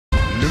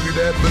at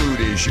that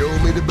booty, show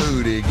me the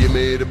booty, give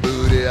me the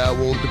booty, I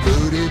want the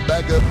booty,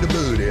 back up the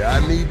booty, I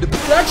need the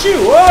booty. Touch you!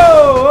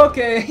 Whoa!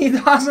 Okay, he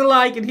doesn't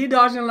like it, he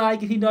doesn't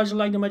like it, he doesn't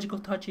like the magical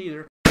touch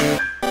either.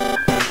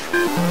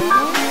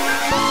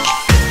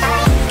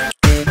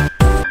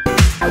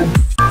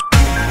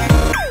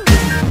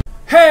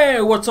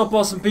 Hey, what's up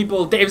awesome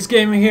people, Davis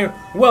Gaming here.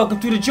 Welcome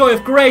to the joy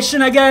of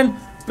creation again.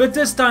 But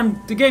this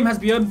time the game has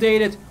been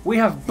updated. We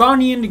have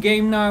Bonnie in the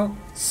game now.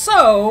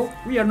 So,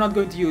 we are not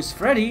going to use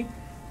Freddy,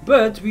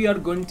 but we are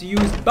going to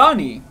use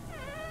Bonnie.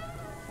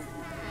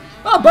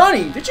 Oh,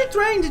 Bonnie, did you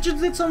train? Did you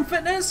do some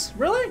fitness?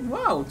 Really?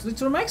 Wow, did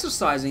some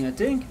exercising, I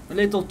think. A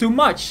little too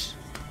much,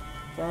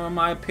 for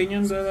my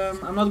opinion,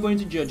 but I'm not going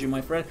to judge you,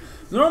 my friend.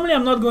 Normally,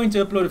 I'm not going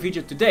to upload a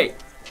video today.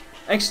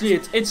 Actually,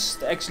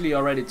 it's actually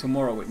already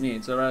tomorrow with me.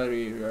 It's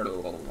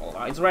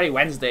already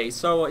Wednesday,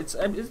 so it's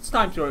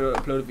time to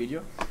upload a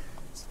video,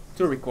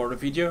 to record a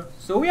video.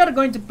 So we are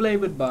going to play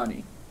with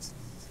Bonnie.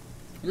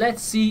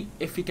 Let's see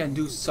if we can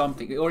do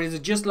something, or is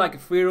it just like a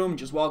free room,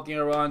 just walking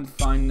around,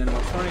 find an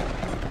electronic,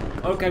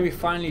 or can we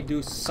finally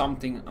do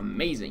something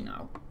amazing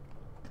now?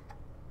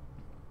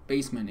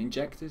 Basement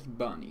injected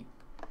Bonnie.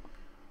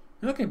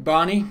 Okay,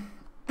 Bonnie.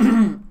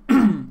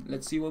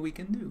 Let's see what we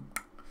can do.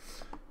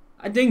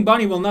 I think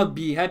Bonnie will not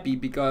be happy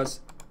because,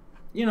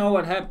 you know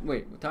what happened.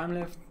 Wait, what time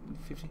left?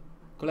 50.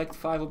 Collect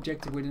 5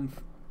 objectives within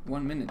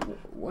 1 minute.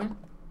 What?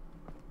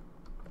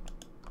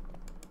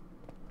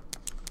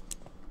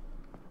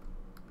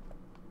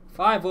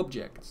 Five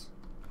objects.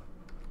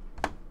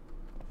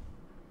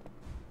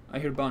 I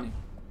hear Bonnie.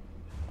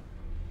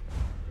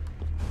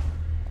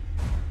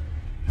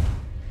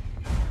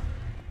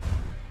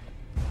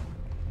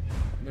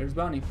 There's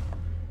Bonnie.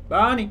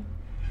 Bonnie!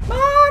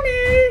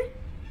 Bonnie!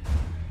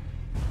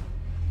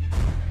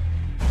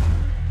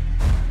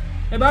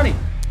 Hey, Bonnie!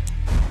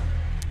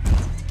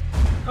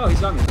 Oh,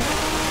 he's on me.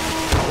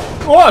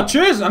 Oh,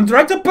 jeez! I'm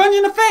direct a punch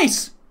in the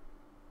face!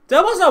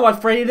 That was not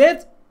what Freddy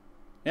did!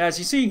 Yeah, as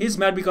you see, he's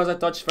mad because I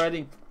touched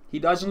Freddy. He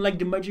doesn't like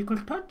the magical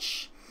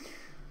touch.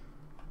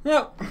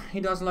 No, he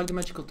doesn't like the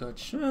magical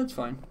touch. That's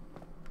fine.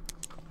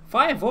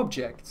 5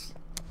 objects.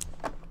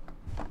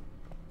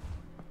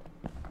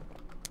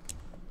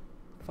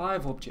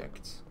 5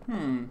 objects.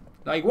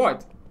 Like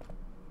what?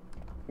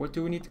 What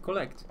do we need to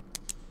collect?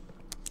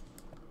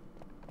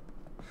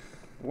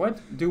 What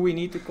do we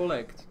need to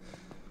collect?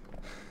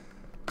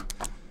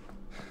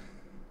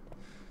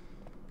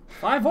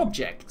 5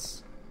 objects.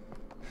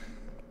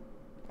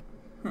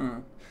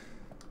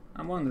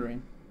 I'm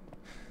wondering.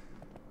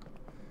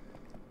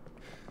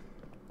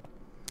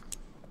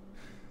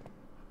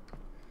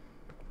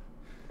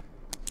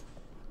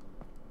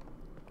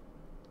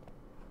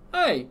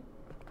 Hey!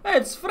 Hey,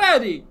 it's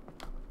Freddy!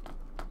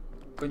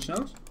 Punch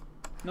nose?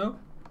 No?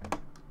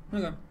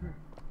 Okay.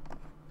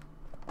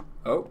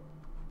 Oh.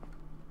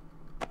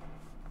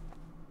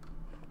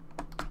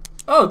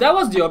 Oh, that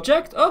was the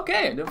object?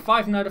 Okay, the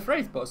 5 Nights at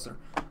Freddy's poster.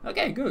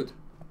 Okay, good.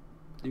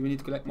 Do we need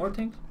to collect more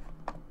things?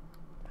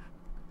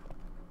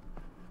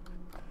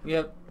 We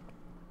have...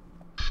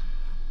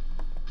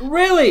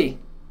 Really?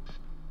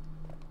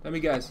 Let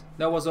me guess.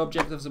 That was the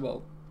object of the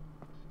ball.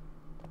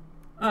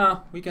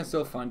 Ah, we can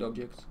still find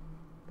objects.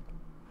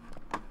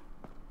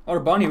 Or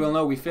Bonnie will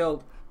know we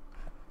failed.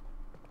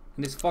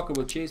 And this fucker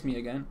will chase me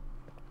again.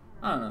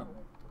 I don't know.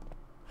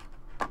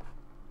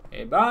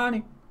 Hey,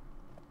 Bonnie.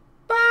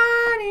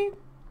 Bonnie.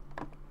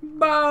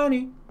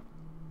 Bonnie.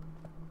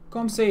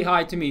 Come say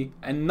hi to me.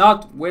 And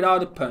not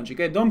without a punch,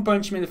 okay? Don't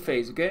punch me in the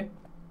face, okay?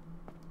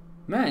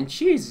 Man,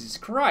 Jesus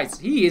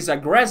Christ, he is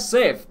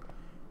aggressive.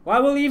 Why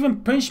will he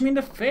even punch me in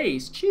the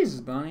face?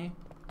 Jesus, Bonnie.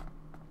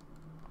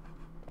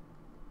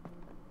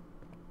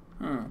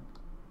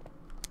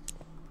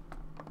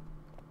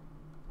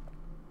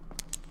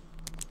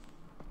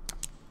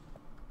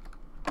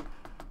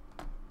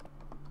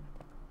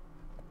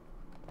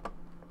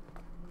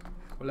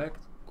 Collect,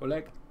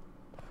 collect.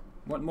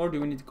 What more do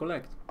we need to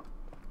collect?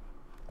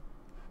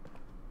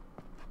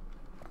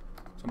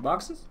 Some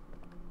boxes?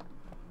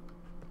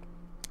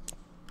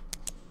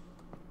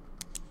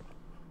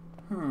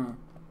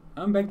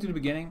 I'm back to the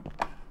beginning.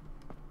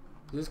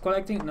 Is this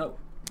collecting? No.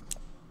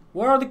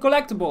 What are the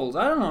collectibles?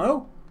 I don't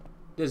know.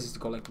 This is the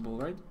collectible,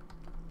 right?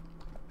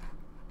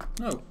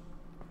 No.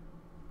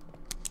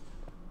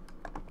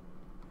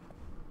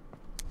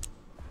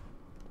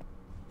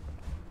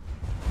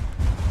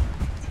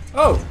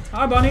 Oh,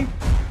 hi, Bonnie.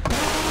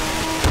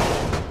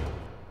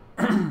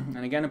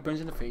 And again, a punch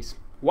in the face.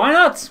 Why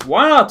not?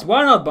 Why not?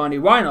 Why not, Bonnie?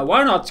 Why not?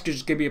 Why not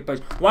just give me a punch?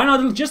 Why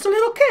not just a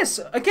little kiss?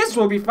 A kiss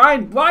will be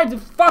fine. Why the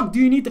fuck do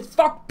you need to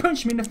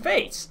punch me in the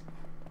face?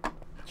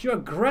 You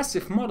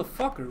aggressive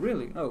motherfucker,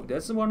 really. Oh,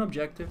 that's the one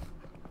objective.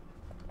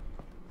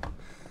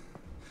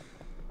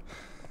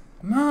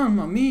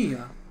 Mamma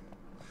mia.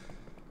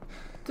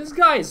 This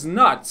guy is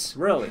nuts,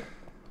 really.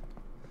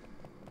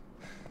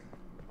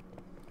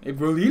 It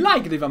really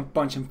like it if I'm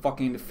punching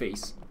fucking in the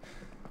face.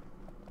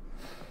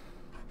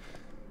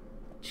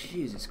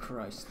 Jesus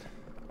Christ.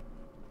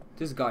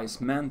 This guy is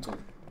mental.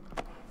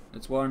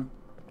 That's one.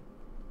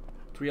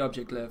 3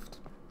 objects left.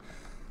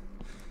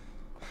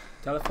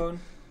 Telephone?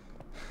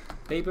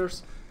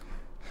 Papers?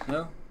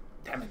 No?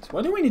 Damn it.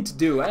 What do we need to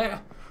do?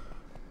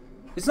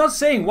 It's not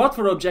saying what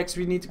for objects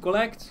we need to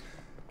collect.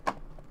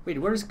 Wait,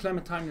 where is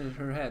Clementine in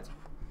her head?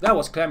 That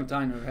was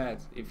Clementine in her head,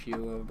 if you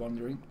were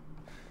wondering.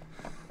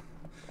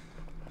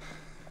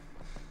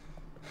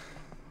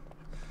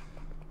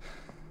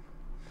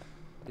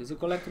 Is it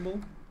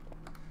collectible?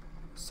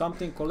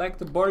 Something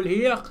collectible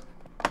here?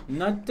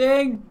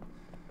 Nothing?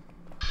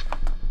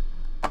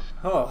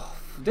 Oh,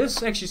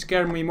 this actually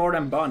scared me more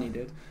than Bonnie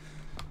did.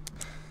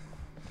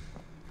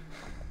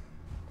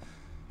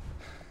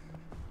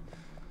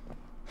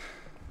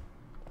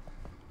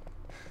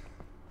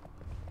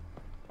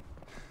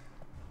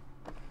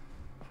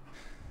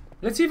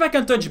 Let's see if I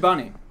can touch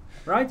Bunny,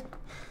 right?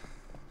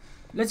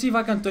 Let's see if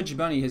I can touch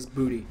Bunny, his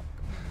booty.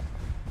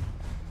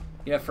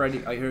 Yeah,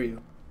 Freddy, I hear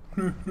you.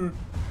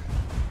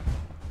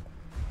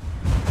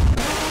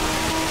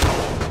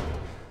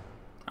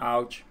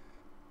 Ouch.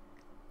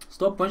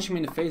 Stop punching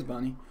me in the face,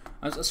 Bunny.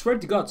 I swear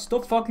to God,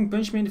 stop fucking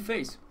punching me in the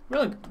face.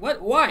 Really?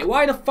 What? Why?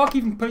 Why the fuck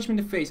even punch me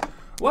in the face?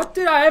 What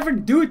did I ever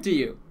do to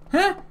you?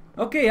 Huh?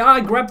 Okay, I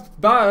grabbed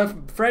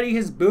Freddy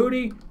his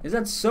booty. Is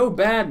that so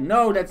bad?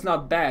 No, that's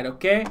not bad,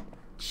 okay?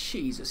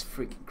 Jesus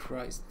freaking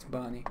Christ,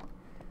 Bunny.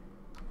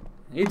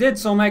 He did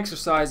some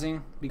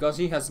exercising because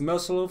he has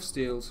muscle of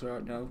steel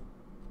right now.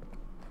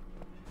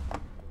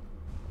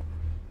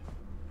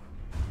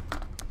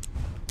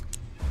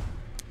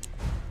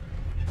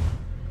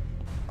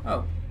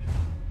 Oh.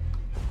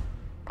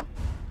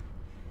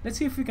 Let's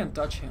see if we can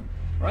touch him,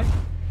 right?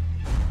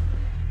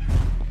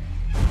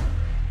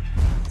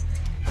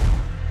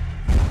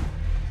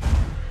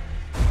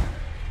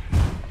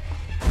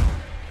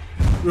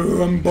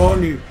 I'm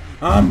Bonnie.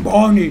 I'm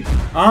Bonnie.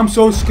 I'm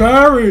so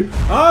scary.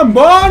 I'm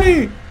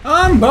Bonnie.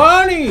 I'm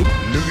Bonnie. Look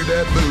at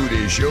that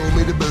booty. Show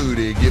me the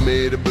booty. Give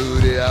me the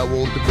booty. I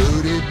want the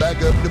booty.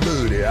 Back up the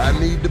booty. I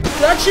need the booty.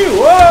 That's you.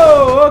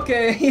 Whoa.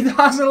 Okay. He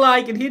doesn't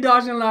like it. He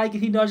doesn't like it.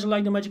 He doesn't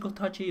like the magical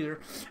touch either.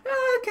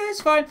 Okay,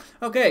 it's fine.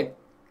 Okay.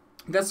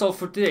 That's all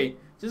for today.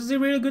 This is a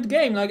really good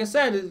game. Like I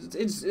said,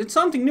 it's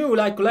something new.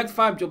 Like collect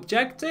 5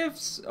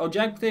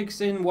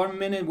 objectives in 1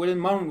 minute,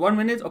 within 1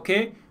 minute.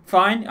 Okay,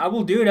 fine, I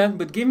will do that.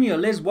 But give me a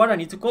list what I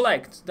need to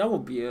collect. That will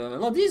be a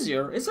lot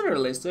easier. Is there a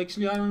list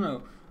actually? I don't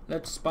know.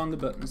 Let's spawn the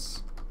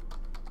buttons.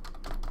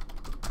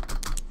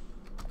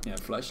 Yeah,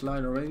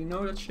 flashlight. Already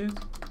know that shit.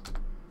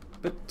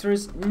 But there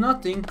is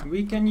nothing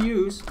we can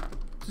use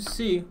to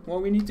see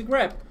what we need to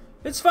grab.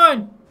 It's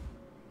fine.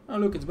 Oh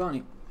look, it's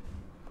Bonnie.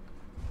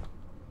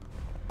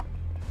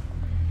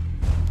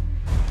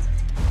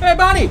 Hey,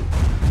 Bonnie!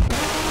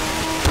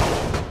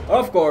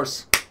 Of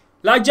course.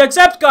 Like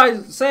Jacksepticeye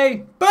guys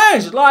say,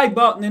 punch the like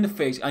button in the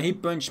face. And he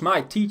punched my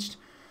teeth.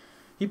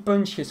 He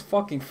punched his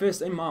fucking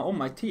fist in on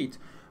my teeth.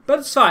 But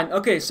it's fine.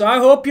 Okay, so I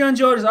hope you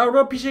enjoyed this. I would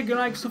appreciate your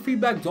likes and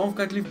feedback. Don't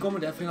forget to leave a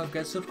comment. Definitely don't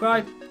forget to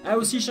subscribe. I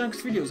will see you in the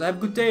next videos. Have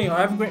a good day or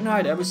have a great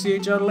night. I will see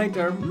each other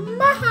later.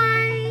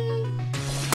 Bye!